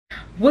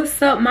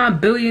What's up, my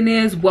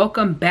billionaires?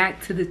 Welcome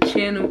back to the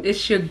channel.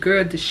 It's your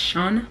girl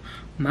Deshauna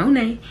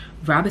Monet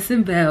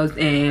Robinson Bells,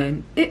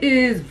 and it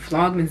is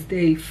Vlogmas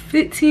day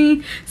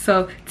 15.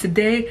 So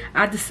today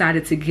I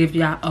decided to give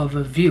y'all a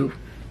review.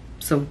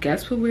 So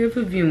guess what we're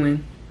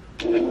reviewing?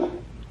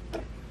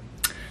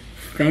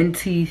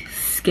 Fenty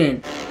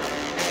Skin.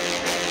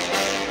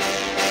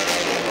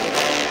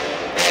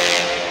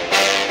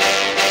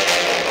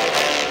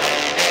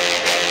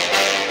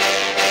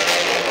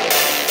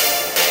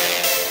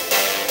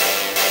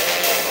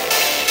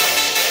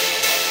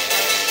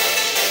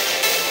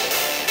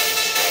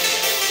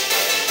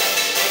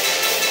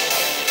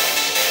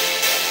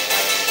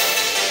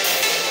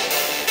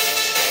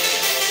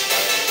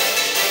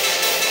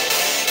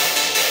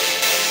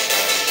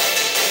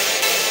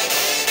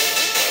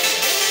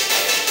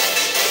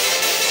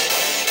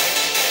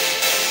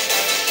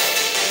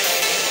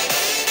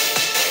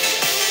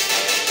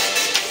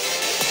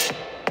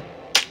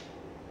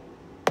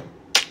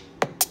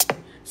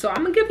 So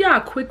I'm gonna give y'all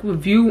a quick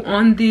review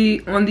on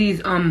these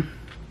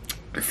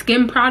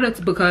skin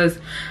products because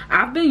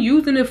I've been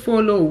using it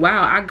for a little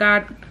while. I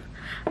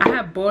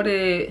bought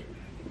it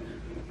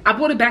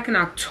back in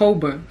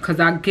October because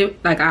I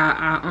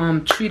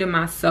treated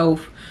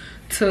myself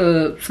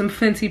to some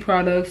Fenty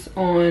products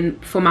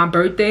for my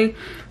birthday.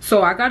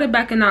 So I got it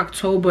back in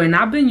October and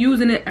I've been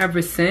using it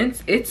ever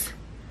since.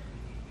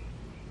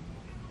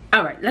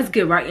 Alright, let's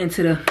get right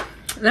into the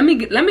let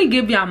me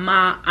give y'all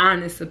my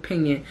honest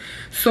opinion.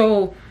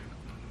 So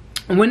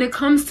when it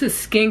comes to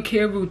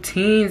skincare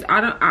routines,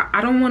 I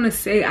don't want to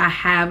say I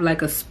have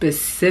like a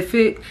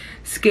specific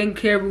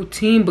skincare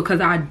routine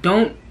because I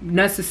don't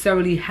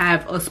necessarily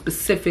have a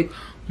specific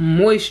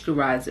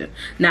moisturizer.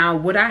 Now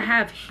what I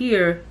have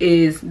here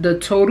is the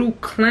Total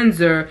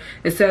Cleanser.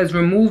 It says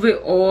remove it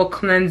all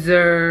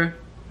cleanser,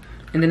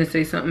 and then it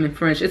says something in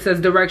French. It says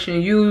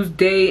direction: use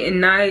day and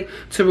night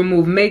to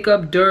remove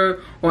makeup,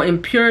 dirt, or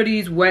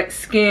impurities. Wet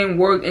skin,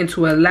 work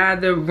into a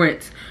lather,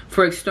 rinse.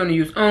 For external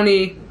use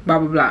only, blah,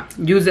 blah, blah.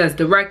 Use as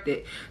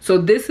directed. So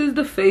this is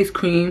the face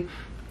cream.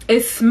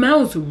 It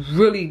smells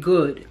really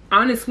good.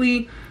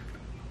 Honestly,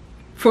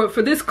 for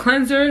this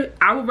cleanser,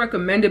 I would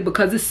recommend it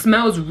because it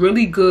smells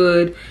really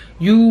good.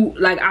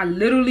 I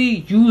literally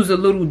use a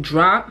little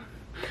drop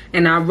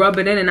and I rub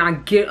it in and I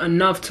get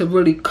enough to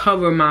really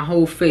cover my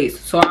whole face.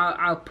 So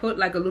I'll put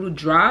like a little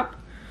drop.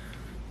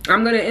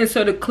 I'm gonna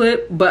insert a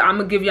clip, but I'm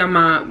gonna give y'all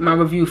my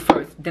review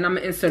first. Then I'm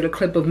gonna insert a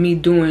clip of me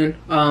doing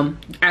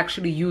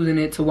actually using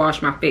it to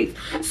wash my face.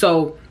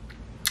 So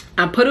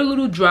I put a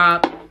little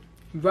drop,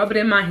 rub it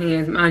in my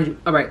hands, mind you.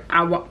 All right,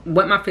 I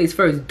wet my face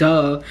first,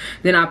 duh.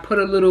 Then I put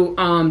a little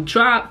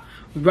drop,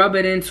 rub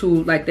it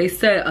into, like they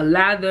said, a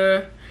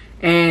lather,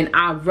 and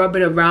I rub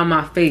it around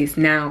my face.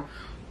 Now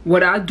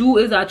what I do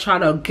is I try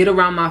to get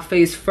around my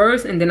face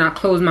first, and then I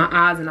close my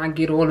eyes and I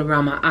get all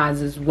around my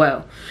eyes as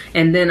well.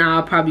 And then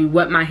I'll probably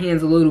wet my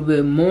hands a little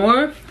bit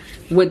more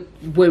with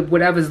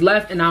whatever's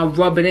left, and I'll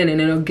rub it in, and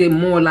it'll get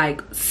more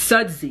like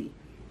sudsy,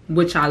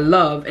 which I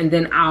love. And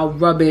then I'll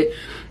rub it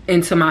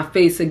into my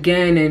face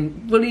again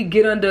and really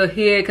get under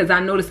here, because I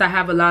notice I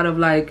have a lot of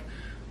like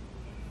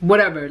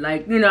whatever,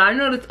 like, you know, I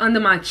notice under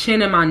my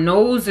chin and my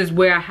nose is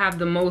where I have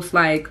the most,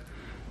 like,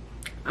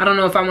 I don't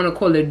know if I want to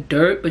call it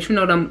dirt, but you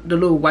know, the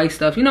little white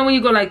stuff. You know when you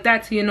go like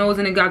that to your nose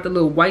and it got the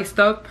little white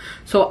stuff?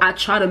 So I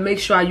try to make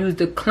sure I use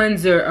the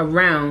cleanser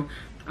around.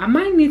 I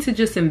might need to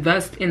just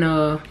invest in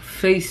a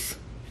face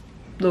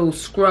little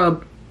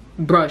scrub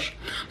brush.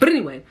 But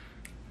anyway,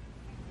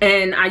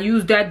 and I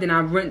use that, then I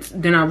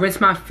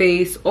rinse my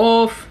face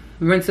off,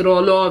 rinse it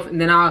all off,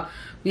 and then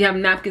we have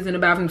napkins in the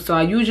bathroom, so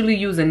I usually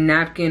use a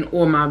napkin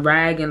or my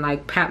rag and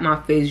like pat my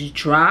face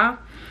dry.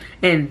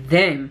 And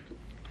then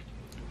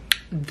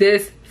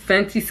this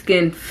Fenty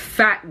Skin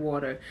Fat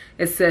Water.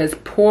 It says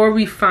Pore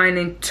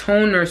Refining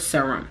Toner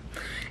Serum.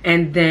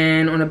 And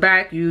then on the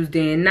back, use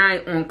day and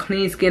night. On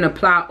clean skin,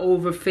 apply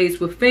over face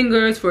with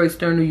fingers. For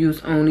external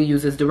use only,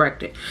 use as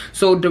directed.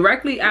 So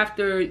directly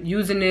after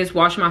using this,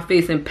 wash my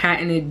face and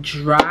patting it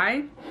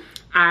dry,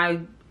 I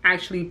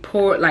actually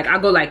pour, like, I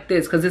go like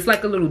this because it's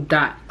like a little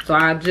dot. So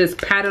I just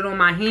pat it on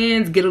my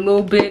hands, get a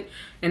little bit,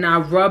 and I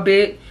rub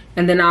it,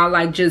 and then I'll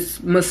like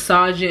just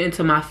massage it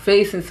into my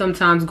face and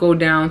sometimes go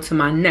down to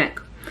my neck.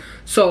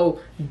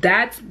 So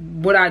that's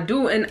what I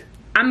do. And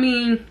I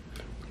mean,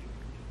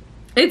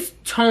 it's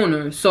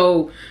toner,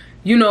 so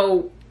you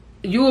know,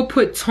 you will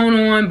put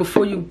toner on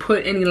before you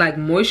put any like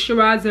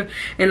moisturizer.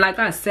 And like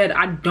I said,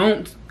 I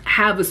don't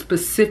have a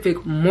specific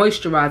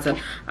moisturizer.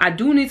 I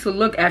do need to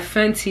look at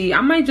Fenty. I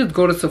might just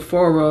go to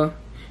Sephora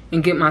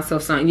and get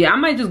myself something. Yeah, I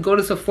might just go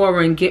to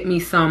Sephora and get me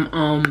some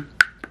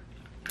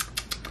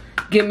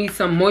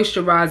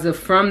moisturizer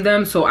from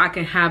them, so I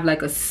can have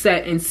like a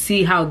set and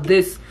see how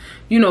this,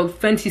 you know,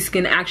 Fenty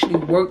Skin actually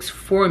works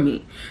for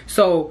me.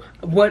 So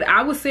what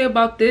I would say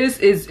about this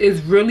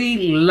is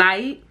really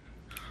light.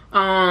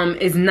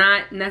 It's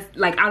not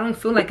like, I don't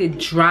feel like it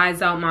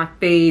dries out my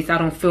face. I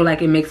don't feel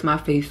like it makes my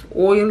face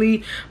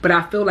oily, but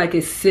I feel like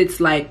it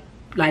sits like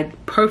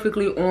like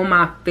perfectly on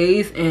my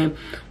face. And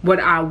what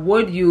I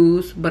would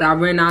use, but I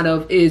ran out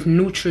of, is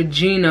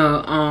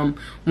Neutrogena,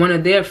 one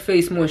of their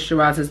face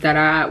moisturizers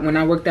that when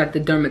I worked at the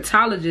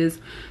dermatologist,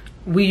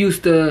 we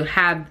used to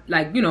have,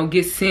 like, you know,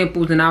 get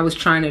samples, and I was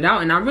trying it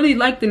out, and I really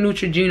liked the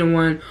Neutrogena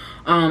one.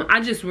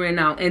 I just ran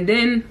out. And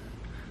then,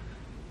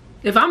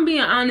 if I'm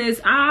being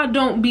honest, I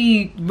don't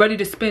be ready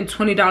to spend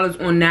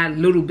 $20 on that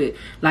little bit.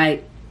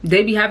 Like,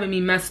 they be having me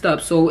messed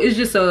up. So it's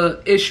just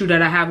a issue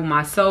that I have with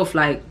myself.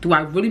 Like, do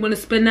I really want to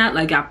spend that?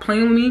 Like, y'all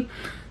playing with me?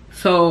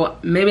 So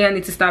maybe I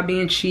need to stop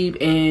being cheap,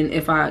 and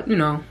if I, you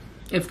know,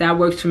 if that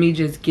works for me,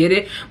 just get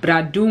it. But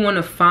I do want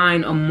to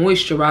find a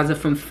moisturizer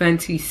from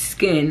Fenty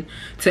Skin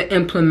to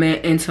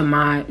implement into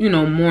my, you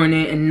know,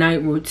 morning and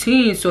night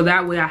routine, so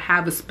that way I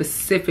have a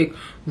specific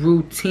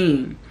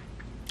routine.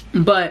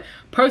 But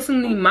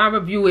personally, my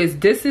review is,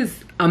 this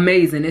is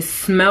amazing. It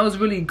smells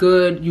really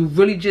good. You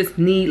really just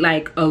need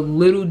like a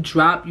little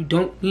drop. You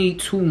don't need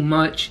too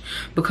much,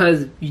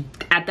 because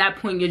at that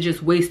point you're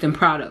just wasting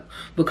product,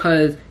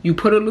 because you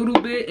put a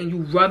little bit and you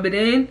rub it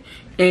in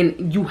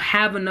and you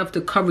have enough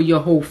to cover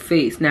your whole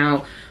face.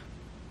 Now,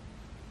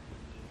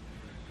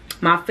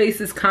 my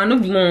face is kind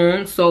of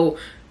long, so,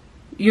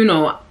 you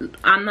know,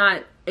 I'm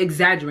not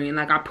exaggerating.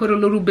 Like, I put a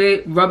little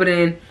bit, rub it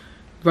in,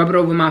 rub it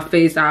over my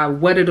face. I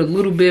wet it a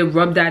little bit,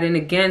 rub that in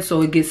again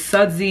so it gets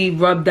sudsy,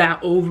 rub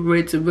that over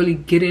it to really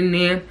get in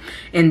there.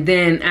 And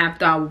then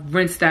after I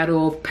rinse that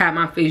off, pat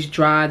my face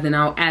dry, then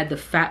I'll add the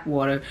fat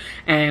water.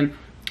 And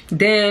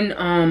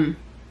then,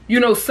 you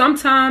know,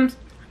 sometimes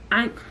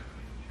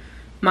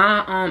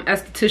my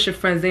esthetician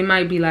friends, they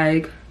might be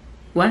like,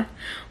 what?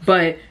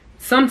 But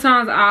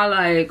sometimes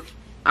I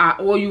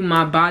oil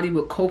my body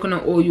with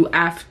coconut oil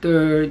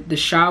after the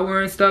shower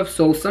and stuff.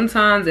 So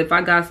sometimes if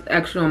I got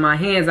extra on my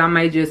hands, I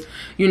might just,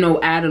 you know,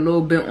 add a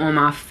little bit on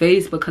my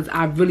face, because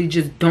I really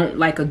just don't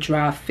like a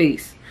dry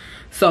face.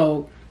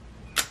 So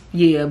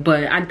yeah,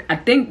 but I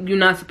think you're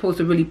not supposed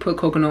to really put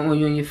coconut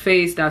oil on your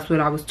face. That's what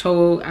I was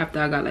told after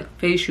I got like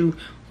facial.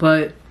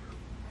 But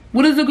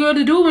what is a girl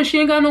to do when she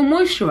ain't got no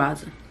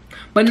moisturizer?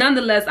 But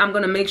nonetheless, I'm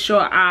gonna make sure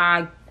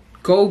I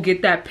go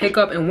get that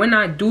pickup, and when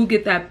I do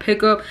get that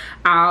pickup,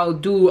 I'll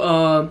do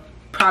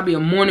probably a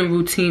morning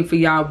routine for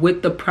y'all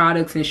with the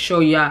products and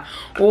show y'all.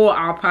 Or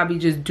I'll probably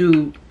just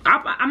do,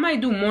 I might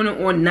do morning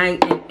or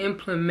night and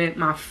implement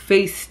my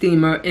face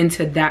steamer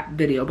into that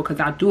video, because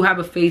I do have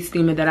a face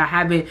steamer that I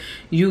haven't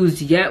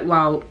used yet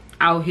while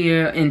out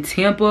here in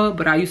Tampa,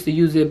 but I used to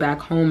use it back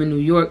home in New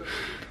York.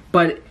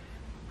 But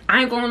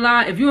I ain't gonna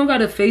lie, if you don't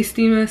got a face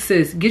steamer,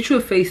 sis, get you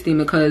a face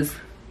steamer, because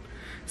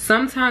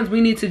sometimes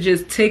we need to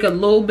just take a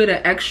little bit of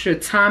extra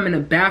time in the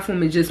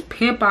bathroom and just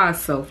pamper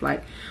ourselves.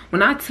 Like,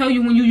 when I tell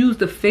you, when you use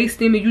the face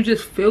steamer, you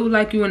just feel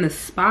like you're in a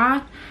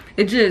spa.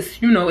 It just,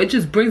 you know, it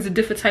just brings a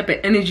different type of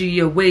energy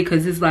your way,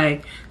 because it's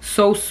like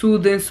so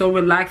soothing, so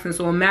relaxing.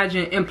 So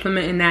imagine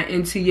implementing that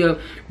into your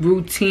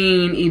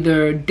routine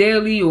either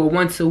daily or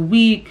once a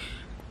week.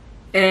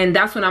 And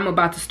that's what I'm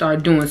about to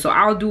start doing. So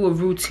I'll do a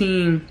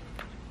routine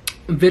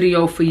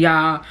video for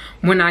y'all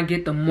when I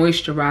get the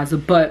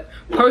moisturizer. But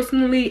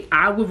personally,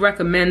 I would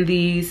recommend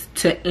these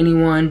to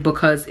anyone,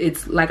 because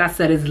it's, like I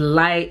said, it's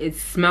light, it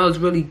smells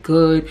really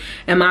good,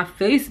 and my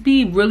face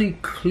be really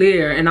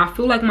clear, and I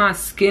feel like my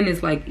skin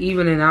is like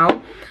evening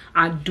out.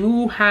 I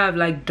do have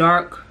like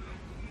dark,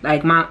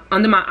 like my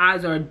under my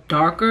eyes are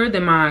darker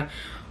than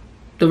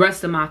the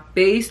rest of my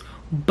face,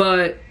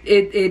 but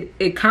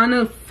it kind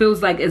of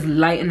feels like it's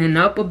lightening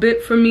up a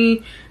bit for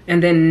me.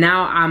 And then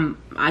now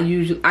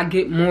I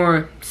get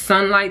more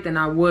sunlight than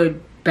I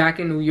would back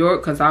in New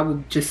York, because I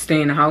would just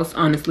stay in the house,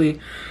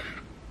 honestly.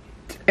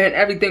 And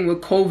everything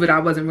with COVID, I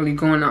wasn't really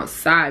going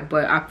outside,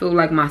 but I feel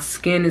like my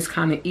skin is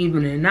kind of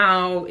evening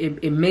out.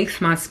 It makes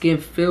my skin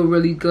feel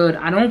really good.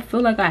 I don't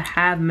feel like I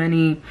have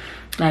many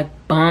like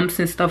bumps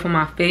and stuff on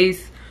my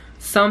face.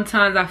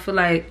 Sometimes I feel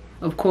like,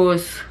 of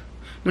course,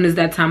 when it's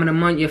that time of the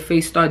month, your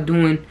face start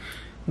doing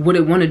what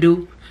it want to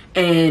do.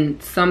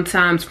 And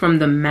sometimes from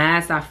the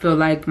mask, I feel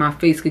like my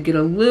face could get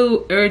a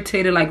little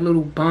irritated, like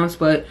little bumps.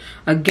 But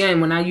again,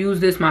 when I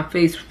use this, my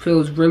face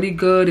feels really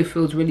good. It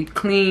feels really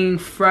clean,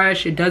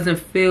 fresh. It doesn't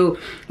feel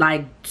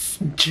like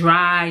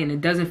dry, and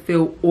it doesn't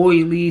feel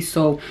oily.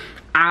 So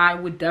I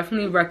would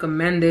definitely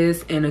recommend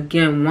this. And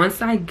again, once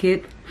I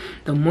get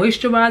the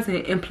moisturizer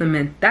and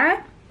implement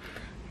that,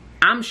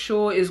 I'm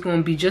sure it's going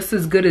to be just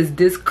as good as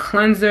this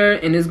cleanser,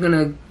 and it's going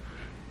to,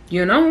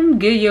 you know,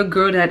 give your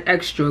girl that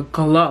extra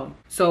glow.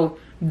 So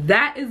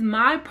that is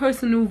my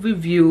personal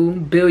review,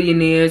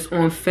 Billionaires,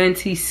 on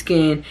Fenty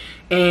Skin.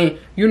 And,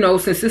 you know,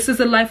 since this is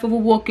the life of a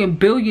walking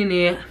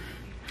billionaire,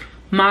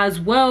 might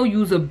as well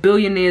use a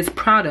Billionaire's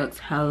products.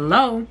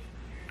 Hello.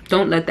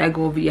 Don't let that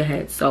go over your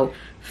head. So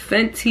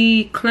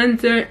Fenty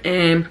cleanser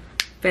and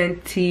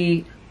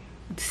Fenty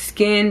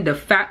Skin, the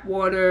fat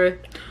water,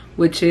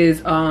 which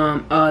is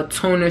a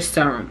toner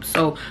serum.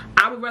 So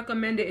I would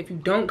recommend it. If you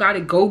don't got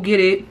it, go get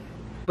it.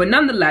 But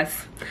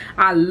nonetheless,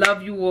 I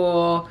love you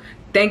all.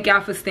 Thank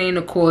y'all for staying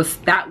the course.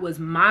 That was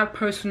my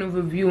personal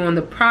review on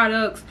the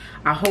products.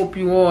 I hope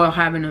you all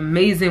have an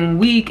amazing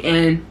week,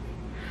 and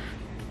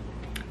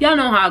y'all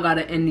know how I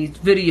gotta end these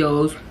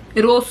videos.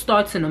 It all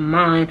starts in the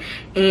mind.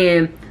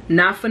 And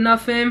not for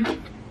nothing,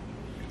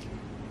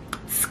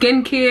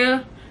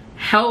 skincare,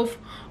 health,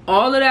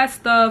 all of that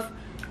stuff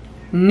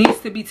needs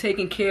to be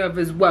taken care of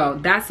as well.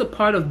 That's a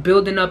part of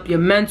building up your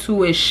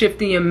mental and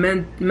shifting your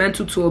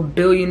mental to a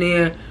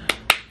billionaire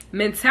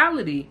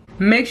mentality.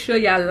 Make sure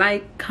y'all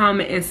like,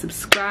 comment, and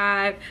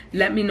subscribe.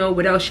 Let me know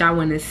what else y'all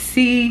want to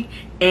see.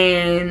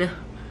 And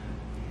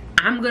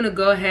I'm gonna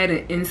go ahead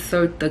and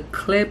insert the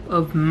clip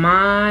of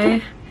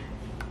my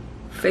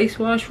face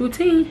wash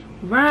routine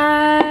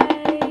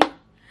right.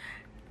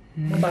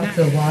 I'm about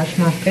to wash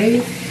my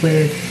face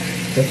with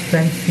the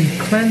Fenty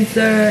cleanser,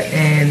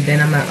 and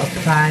then I'm gonna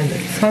apply the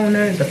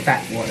toner, the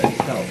fat water.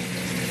 So,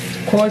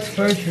 of course,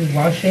 first you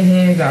wash your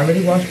hands. I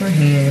already washed my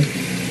hands.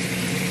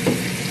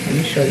 Let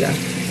me show y'all.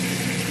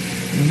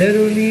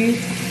 Literally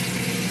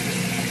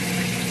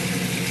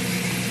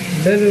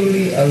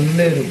a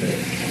little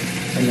bit.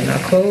 And then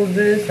I close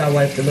this. I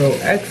wipe the little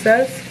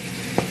excess.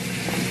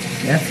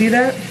 Y'all see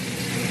that?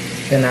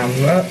 Then I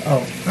rub.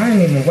 Oh, I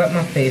didn't even wet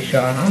my face,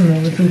 y'all. I'm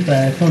moving too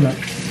fast. Hold up.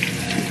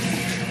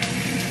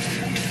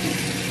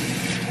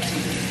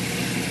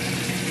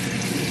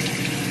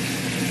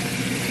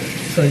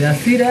 So y'all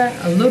see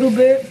that? A little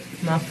bit.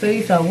 My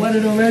face, I wet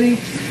it already.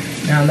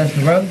 Now let's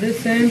rub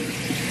this in.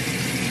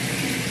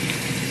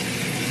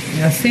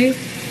 Y'all see?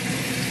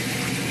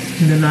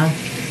 And then I'll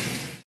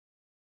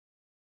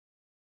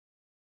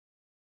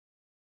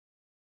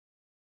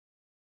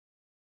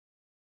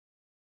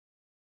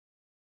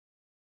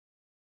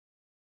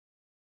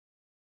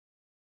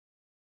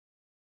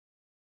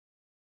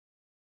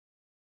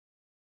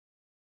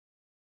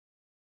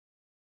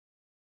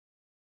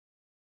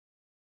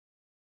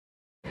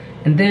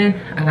and then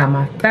I got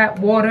my fat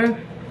water.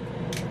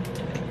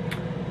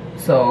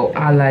 So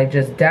I like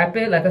just dap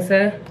it, like I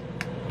said.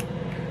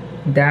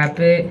 Dap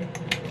it.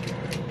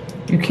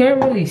 You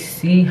can't really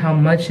see how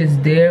much is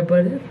there,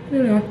 but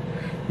you know.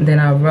 And then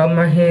I rub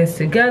my hands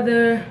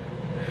together.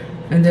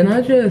 And then I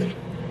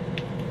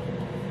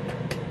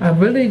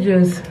really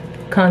just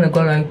kind of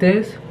go like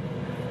this.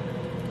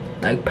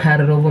 Like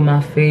pat it over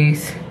my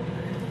face.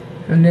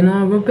 And then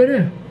I rub it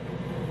in.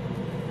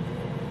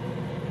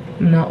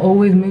 And I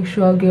always make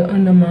sure I get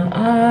under my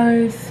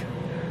eyes.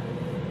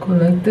 Go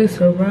like this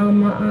around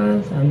my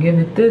eyes. I'll give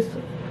it this.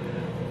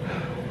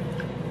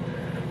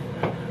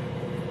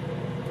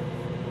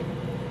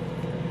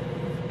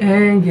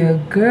 And your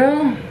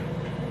girl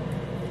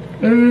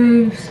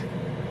is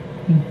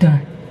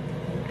done.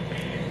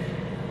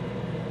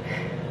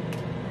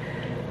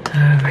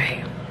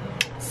 Alright.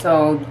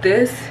 So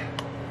this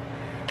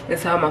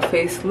is how my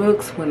face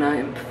looks when I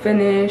am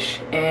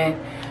finished. And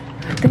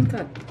I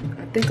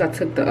think I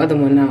took the other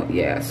one out.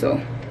 Yeah,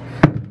 so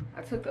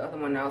I took the other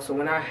one out. So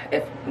when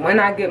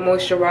I get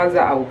moisturizer,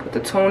 I will put the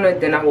toner,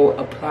 then I will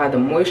apply the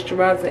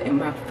moisturizer, and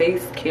my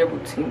face care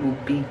routine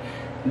will be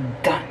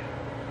done.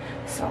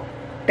 So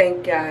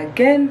thank y'all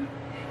again,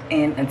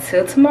 and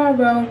until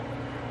tomorrow,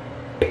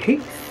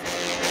 peace.